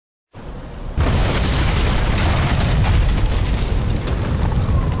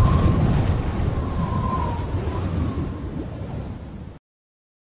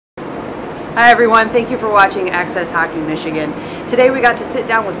Hi everyone, thank you for watching Access Hockey Michigan. Today we got to sit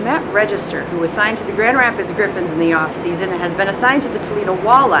down with Matt Register, who was signed to the Grand Rapids Griffins in the offseason and has been assigned to the Toledo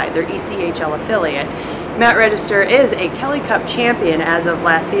Walleye, their ECHL affiliate. Matt Register is a Kelly Cup champion as of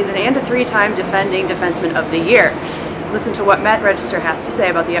last season and a three-time defending Defenseman of the Year. Listen to what Matt Register has to say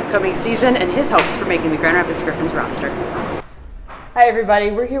about the upcoming season and his hopes for making the Grand Rapids Griffins roster. Hi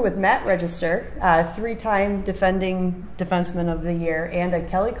everybody, we're here with Matt Register, three-time defending Defenseman of the Year and a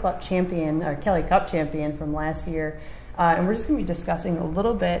Kelly Cup champion from last year. And we're just going to be discussing a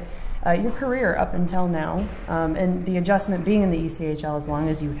little bit your career up until now and the adjustment being in the ECHL as long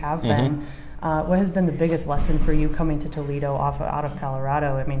as you have been. What has been the biggest lesson for you coming to Toledo out of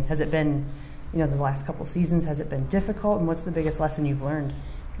Colorado? I mean, has it been, the last couple seasons, has it been difficult, and what's the biggest lesson you've learned?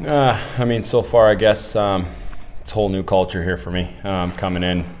 I mean, so far, I guess it's a whole new culture here for me coming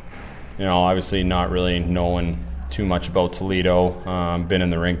in. Obviously not really knowing too much about Toledo. Been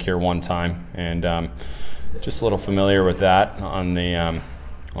in the rink here one time, and just a little familiar with that on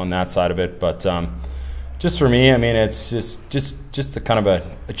that side of it. But just for me, I mean, it's just a kind of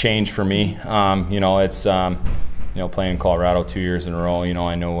a change for me. It's playing in Colorado 2 years in a row.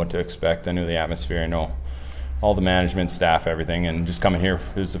 I know what to expect. I knew the atmosphere. I know all the management, staff, everything, and just coming here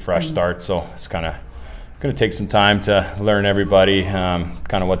is a fresh start. So it's kind of going to take some time to learn everybody, kind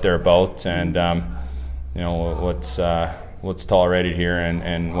of what they're about, and what's tolerated here,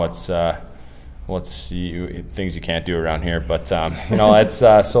 and what's things you can't do around here. But it's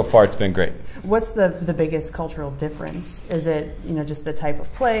so far it's been great. What's the biggest cultural difference? Is it just the type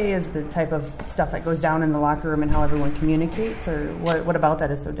of play? Is the type of stuff that goes down in the locker room and how everyone communicates, or what about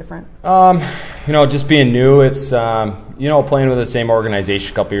that is so different? Just being new, it's playing with the same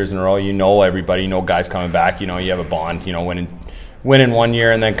organization a couple years in a row. Everybody, guys coming back. You have a bond. Winning 1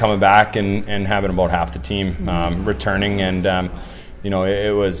 year and then coming back and having about half the team returning, and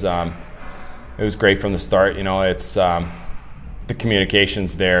it was great from the start. It's the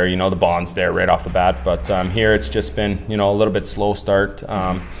communication's there, the bond's there right off the bat. But here it's just been, a little bit slow start.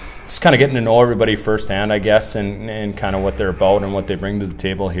 Just kind of getting to know everybody firsthand, I guess, and kind of what they're about and what they bring to the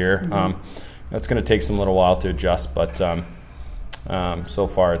table here. It's going to take some little while to adjust, but so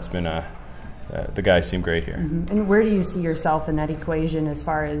far it's been the guys seem great here. And where do you see yourself in that equation as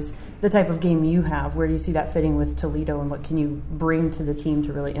far as the type of game you have? Where do you see that fitting with Toledo, and what can you bring to the team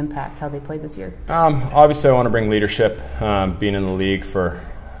to really impact how they play this year? Obviously, I want to bring leadership. Being in the league for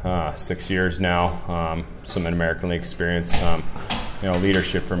 6 years now, some American League experience.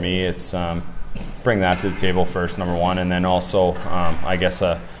 Leadership for me, it's bring that to the table first, number one, and then also, I guess,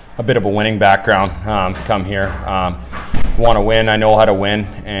 a bit of a winning background. Come here, want to win. I know how to win,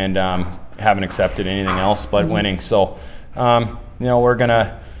 and haven't accepted anything else but winning. So, we're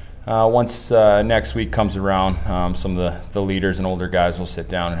gonna once next week comes around, some of the leaders and older guys will sit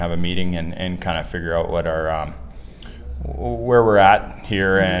down and have a meeting and kind of figure out what our where we're at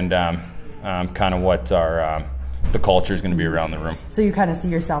here, and kind of what our the culture is going to be around the room. So you kind of see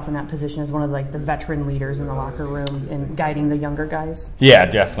yourself in that position as one of the veteran leaders in the locker room and guiding the younger guys? Yeah,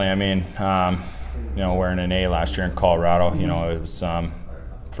 definitely. I mean, wearing an A last year in Colorado, it was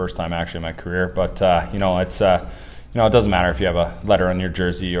first time actually in my career, but it's it doesn't matter if you have a letter on your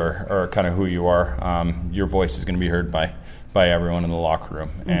jersey or kind of who you are. Your voice is going to be heard by everyone in the locker room,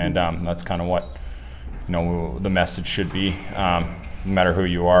 and that's kind of what the message should be. No matter who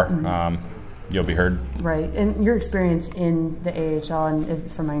you are, you'll be heard. Right. And your experience in the AHL,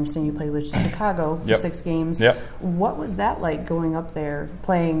 and from my understanding, you played with Chicago for 6 games. Yep. What was that like going up there,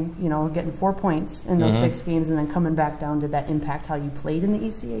 playing, getting 4 points in those 6 games and then coming back down? Did that impact how you played in the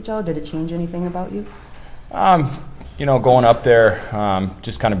ECHL? Did it change anything about you? Going up there,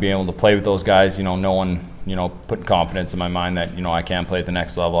 just kind of being able to play with those guys, no one, putting confidence in my mind that, I can play at the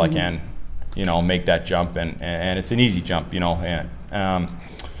next level. I can, make that jump, and it's an easy jump,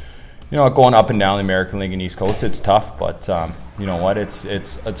 going up and down the American League and East Coast, it's tough, but you know what?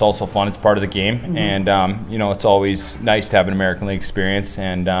 It's also fun. It's part of the game, and it's always nice to have an American League experience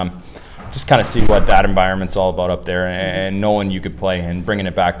and just kind of see what that environment's all about up there, and knowing you could play and bringing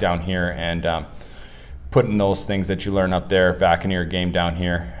it back down here and putting those things that you learn up there back into your game down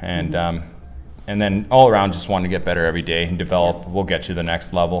here, and then all around just wanting to get better every day and develop. Will get you to the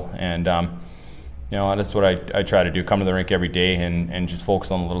next level, and that's what I try to do. Come to the rink every day and just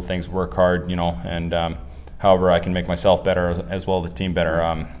focus on the little things, work hard, and however I can make myself better as well as the team better,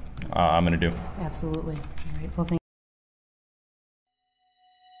 I'm going to do. Absolutely. All right. Well, thank